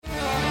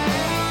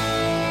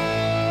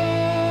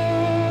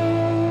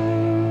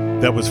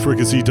That was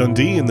Fricassee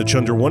Dundee and the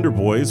Chunder Wonder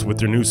Boys with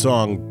their new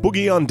song,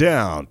 Boogie on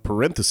Down,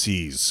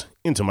 parentheses,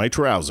 Into My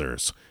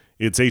Trousers.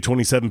 It's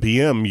 8:27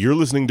 p.m. You're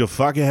listening to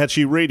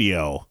Fakahatchee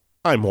Radio.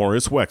 I'm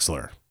Horace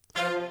Wexler.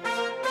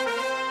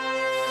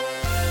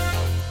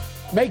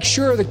 Make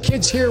sure the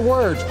kids hear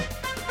words.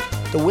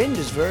 The wind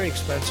is very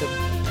expensive.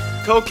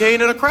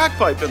 Cocaine and a crack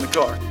pipe in the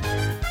car.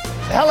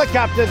 The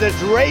helicopter that's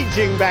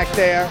raging back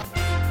there.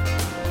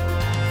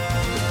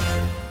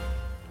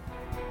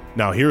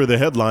 Now here are the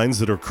headlines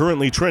that are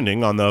currently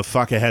trending on the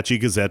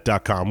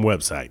FakahatcheeGazette.com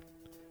website.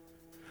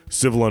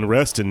 Civil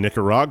unrest in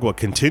Nicaragua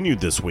continued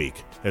this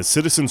week as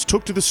citizens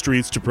took to the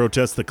streets to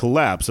protest the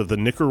collapse of the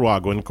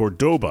Nicaraguan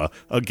Cordoba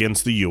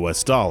against the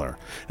U.S. dollar,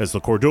 as the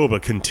Cordoba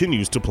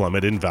continues to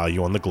plummet in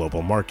value on the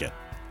global market.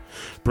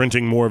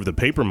 Printing more of the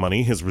paper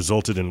money has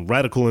resulted in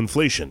radical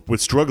inflation,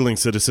 with struggling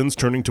citizens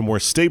turning to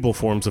more stable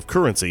forms of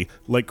currency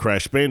like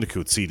Crash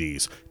Bandicoot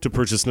CDs to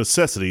purchase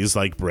necessities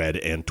like bread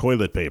and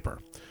toilet paper.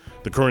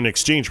 The current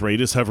exchange rate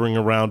is hovering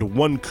around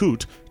 1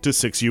 coot to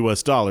 $6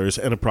 US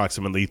and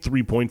approximately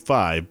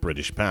 3.5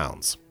 British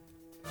pounds.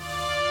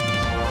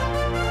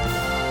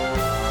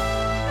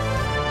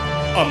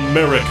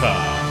 America.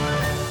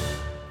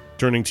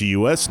 Turning to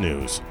U.S.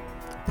 news.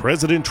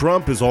 President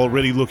Trump is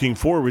already looking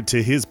forward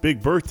to his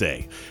big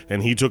birthday,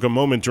 and he took a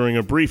moment during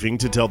a briefing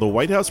to tell the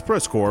White House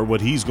press corps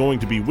what he's going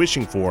to be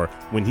wishing for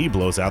when he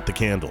blows out the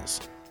candles.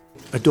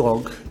 A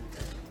dog.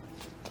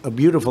 A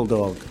beautiful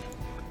dog.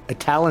 A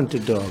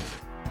talented dog.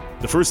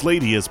 The First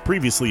Lady has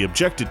previously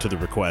objected to the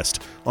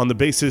request on the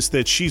basis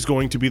that she's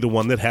going to be the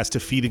one that has to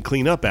feed and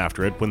clean up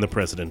after it when the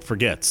president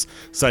forgets,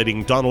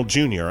 citing Donald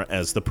Jr.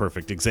 as the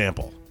perfect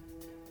example.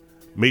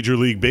 Major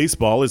League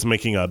Baseball is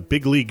making a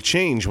big league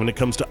change when it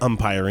comes to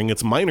umpiring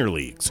its minor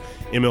leagues.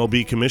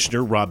 MLB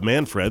Commissioner Rob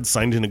Manfred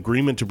signed an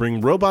agreement to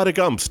bring robotic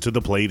umps to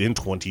the plate in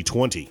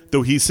 2020,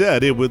 though he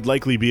said it would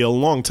likely be a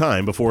long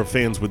time before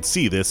fans would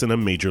see this in a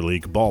major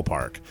league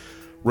ballpark.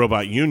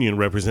 Robot Union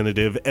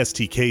representative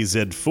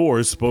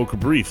STKZ4 spoke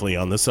briefly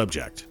on the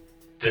subject.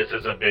 This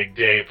is a big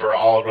day for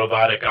all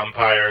robotic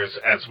umpires,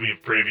 as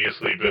we've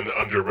previously been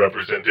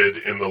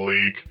underrepresented in the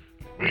league.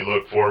 We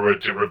look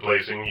forward to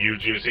replacing you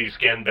juicy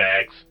skin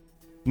bags.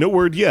 No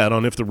word yet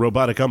on if the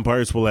robotic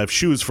umpires will have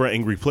shoes for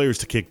angry players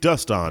to kick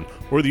dust on,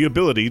 or the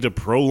ability to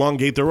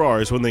prolongate their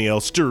R's when they yell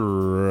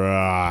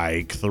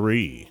strike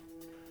three.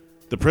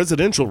 The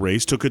presidential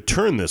race took a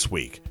turn this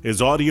week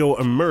as audio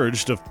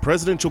emerged of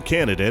presidential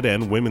candidate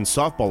and women's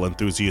softball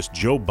enthusiast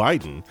Joe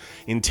Biden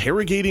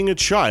interrogating a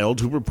child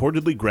who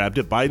reportedly grabbed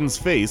at Biden's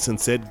face and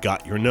said,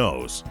 "Got your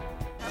nose."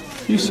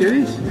 You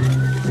serious?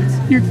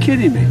 You're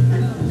kidding me.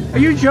 Are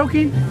you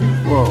joking?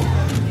 Whoa.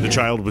 The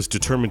child was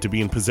determined to be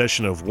in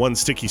possession of one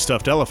sticky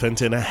stuffed elephant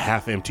and a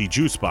half-empty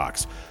juice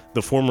box.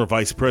 The former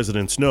vice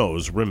president's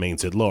nose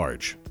remains at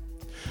large.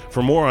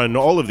 For more on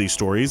all of these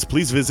stories,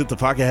 please visit the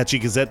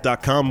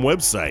FakahatcheeGazette.com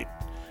website.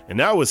 And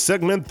now a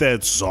segment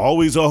that's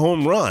always a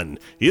home run.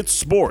 It's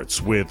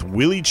Sports with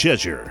Willie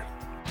Cheshire.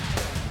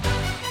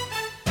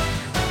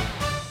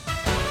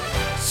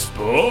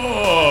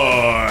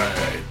 Sports!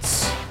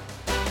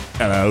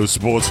 Hello,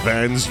 sports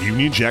fans.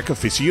 Union Jack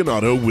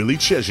aficionado Willie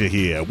Cheshire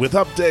here with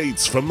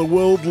updates from the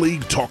World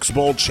League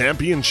Toxball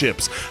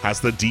Championships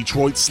as the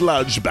Detroit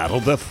Sludge battle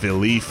the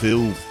Philly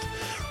Filth.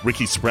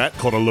 Ricky Spratt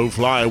caught a low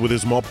flyer with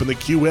his mop in the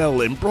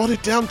QL and brought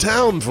it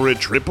downtown for a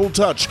triple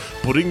touch,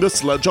 putting the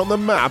Sludge on the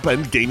map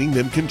and gaining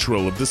them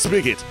control of the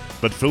spigot.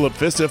 But Philip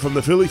Fisser from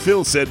the Philly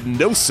Phil said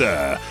no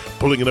sir,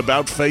 pulling an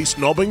about face,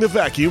 knobbing the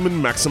vacuum and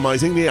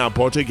maximizing the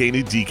output to gain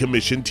a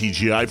decommissioned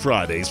TGI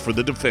Fridays for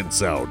the defense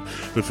zone.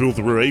 The Filth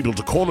were able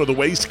to corner the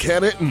waste,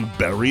 can it, and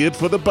bury it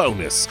for the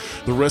bonus.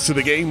 The rest of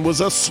the game was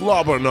a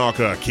slobber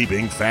knocker,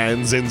 keeping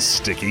fans in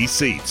sticky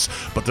seats.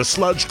 But the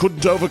Sludge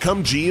couldn't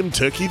overcome GM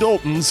Turkey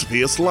Dalton's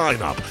fierce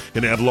lineup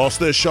and had lost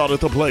their shot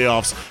at the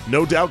playoffs,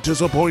 no doubt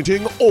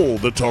disappointing all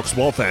the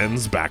Toxball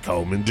fans back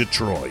home in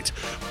Detroit.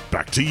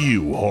 Back to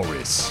you,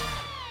 Horace.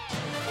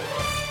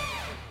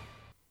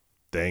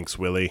 Thanks,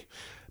 Willie.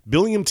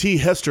 Billiam T.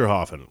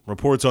 Hesterhoffen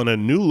reports on a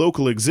new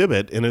local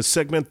exhibit in a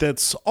segment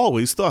that's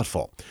always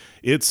thoughtful.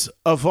 It's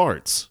Of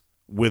Arts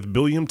with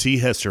Billiam T.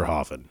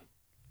 Hesterhoffen.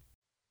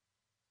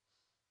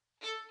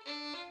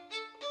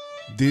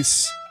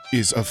 This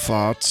is Of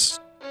Arts.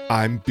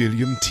 I'm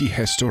Billiam T.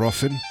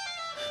 Hesterhoffen.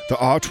 The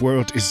art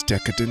world is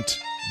decadent,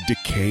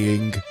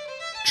 decaying,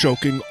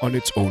 choking on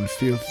its own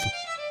filth.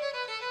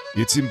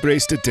 It's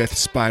embraced a death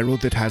spiral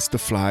that has the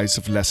flies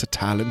of lesser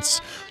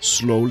talents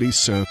slowly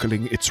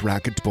circling its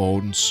ragged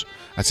bones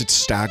as it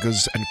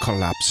staggers and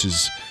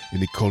collapses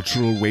in the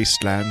cultural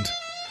wasteland,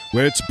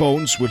 where its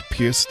bones will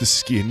pierce the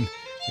skin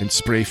and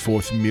spray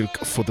forth milk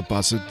for the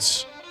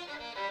buzzards.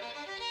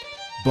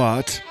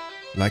 But,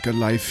 like a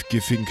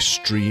life-giving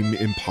stream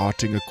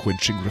imparting a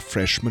quenching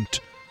refreshment,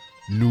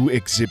 new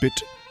exhibit,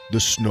 The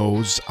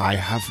Snows I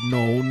Have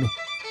Known,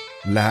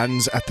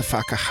 lands at the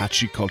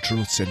Fakahatchee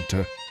Cultural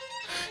Center.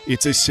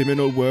 It's a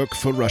seminal work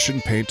for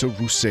Russian painter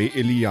Rusey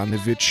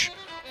Ilyanovich,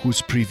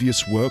 whose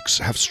previous works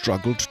have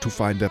struggled to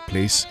find their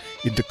place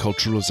in the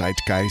cultural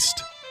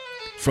zeitgeist.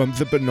 From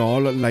the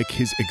banal like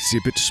his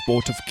exhibit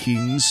Sport of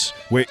Kings,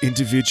 where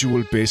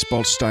individual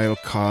baseball-style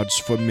cards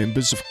for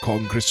members of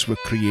Congress were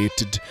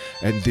created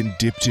and then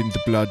dipped in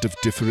the blood of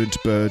different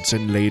birds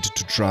and laid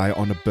to dry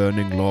on a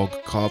burning log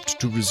carved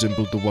to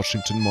resemble the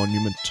Washington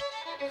Monument,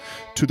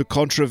 to the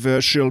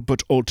controversial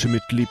but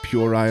ultimately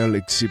puerile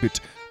exhibit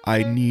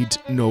I Need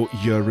No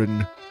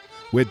Urine,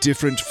 where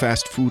different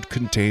fast food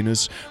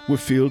containers were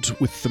filled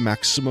with the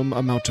maximum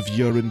amount of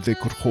urine they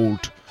could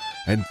hold,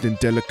 and then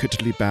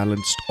delicately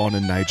balanced on a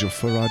Nigel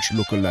Farage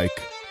lookalike.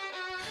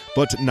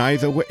 But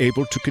neither were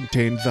able to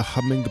contain the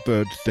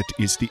hummingbird that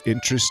is the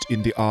interest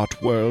in the art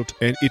world,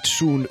 and it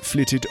soon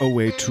flitted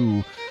away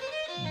to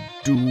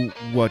do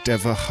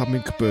whatever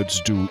hummingbirds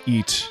do,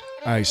 eat,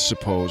 I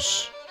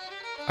suppose.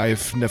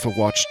 I've never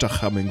watched a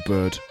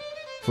hummingbird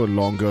for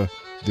longer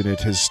than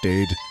it has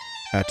stayed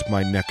at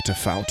my nectar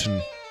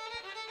fountain.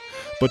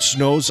 But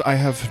Snows I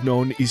have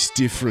known is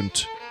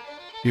different.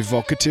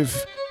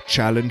 Evocative,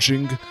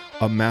 challenging,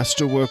 a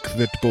masterwork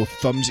that both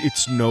thumbs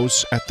its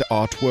nose at the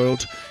art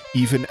world,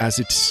 even as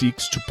it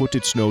seeks to put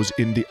its nose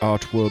in the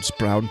art world's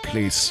brown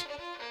place.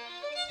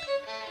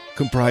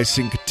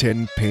 Comprising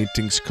 10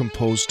 paintings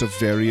composed of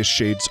various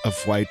shades of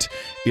white,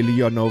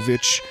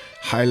 Ilyanovich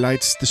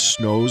highlights the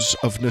snows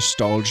of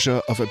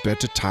nostalgia of a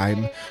better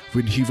time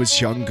when he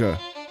was younger,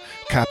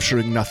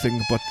 capturing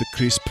nothing but the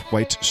crisp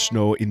white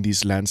snow in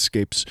these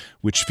landscapes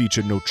which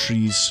feature no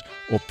trees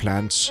or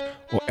plants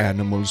or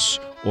animals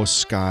or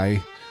sky,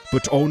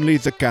 but only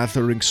the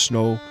gathering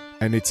snow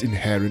and its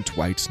inherent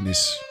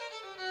whiteness.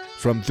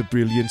 From the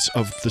brilliance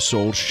of the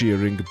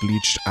soul-shearing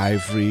bleached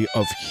ivory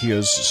of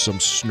Here's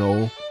Some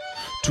Snow,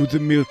 to the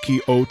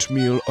milky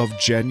oatmeal of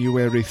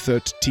January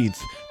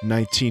 13th,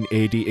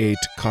 1988,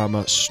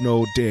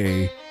 Snow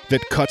Day,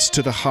 that cuts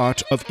to the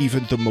heart of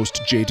even the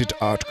most jaded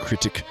art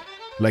critic,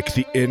 like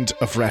the end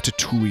of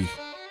Ratatouille.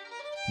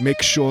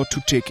 Make sure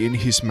to take in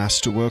his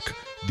masterwork,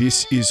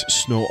 This Is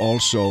Snow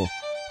Also,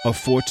 a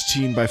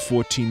 14 by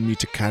 14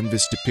 meter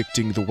canvas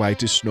depicting the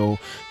whitest snow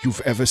you've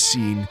ever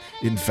seen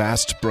in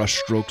vast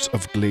brushstrokes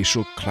of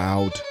glacial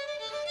cloud.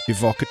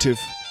 Evocative,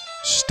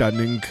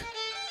 stunning,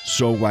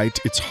 so white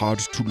it's hard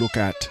to look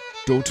at.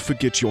 Don't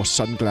forget your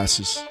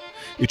sunglasses.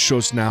 It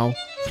shows now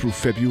through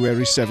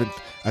February 7th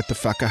at the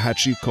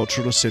Fakahatchee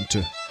Cultural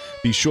Center.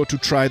 Be sure to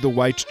try the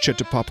white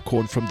cheddar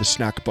popcorn from the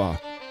snack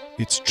bar.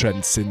 It's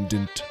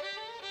transcendent.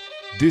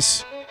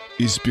 This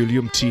is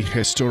William T.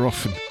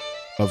 Hesteroffen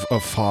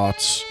of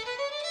Hearts.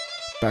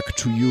 Back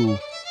to you,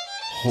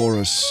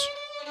 Horace.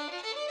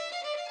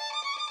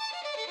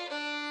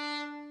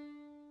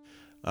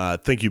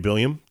 Thank you,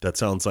 Billiam. That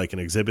sounds like an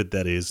exhibit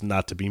that is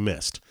not to be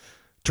missed.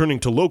 Turning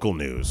to local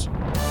news.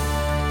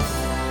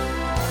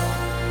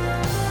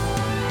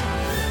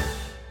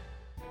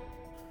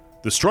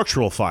 The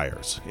structural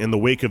fires in the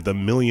wake of the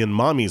Million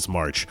Mommies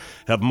March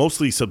have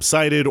mostly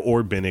subsided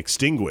or been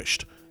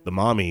extinguished. The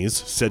mommies,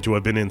 said to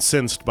have been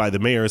incensed by the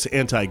mayor's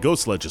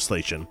anti-ghost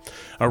legislation,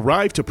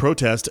 arrived to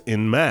protest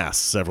en masse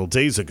several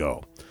days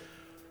ago.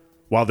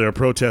 While their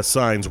protest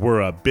signs were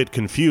a bit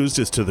confused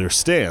as to their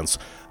stance,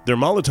 their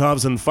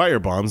Molotovs and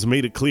firebombs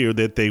made it clear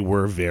that they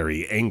were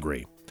very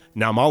angry.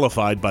 Now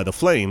mollified by the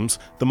flames,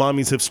 the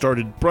mommies have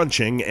started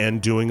brunching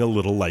and doing a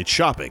little light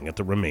shopping at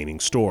the remaining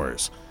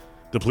stores.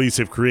 The police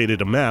have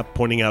created a map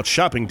pointing out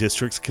shopping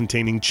districts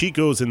containing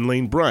Chico's and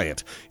Lane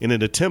Bryant in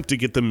an attempt to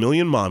get the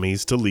Million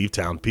Mommies to leave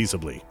town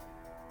peaceably.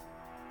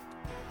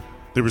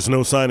 There was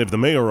no sign of the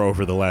mayor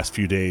over the last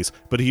few days,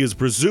 but he is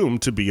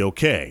presumed to be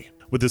okay,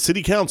 with the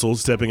city council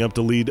stepping up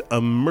to lead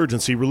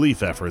emergency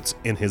relief efforts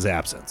in his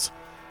absence.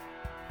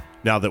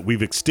 Now that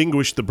we've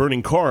extinguished the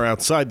burning car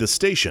outside the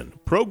station,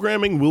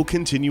 programming will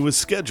continue as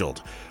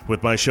scheduled,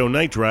 with my show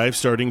Night Drive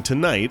starting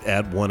tonight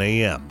at 1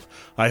 a.m.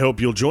 I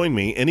hope you'll join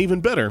me, and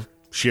even better,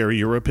 share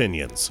your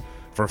opinions.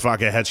 For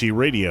Fakahatchee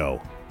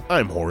Radio,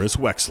 I'm Horace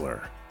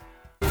Wexler.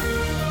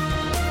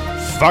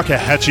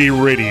 Fakahatchee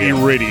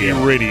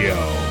Radio.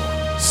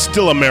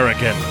 Still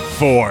American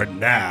for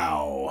now.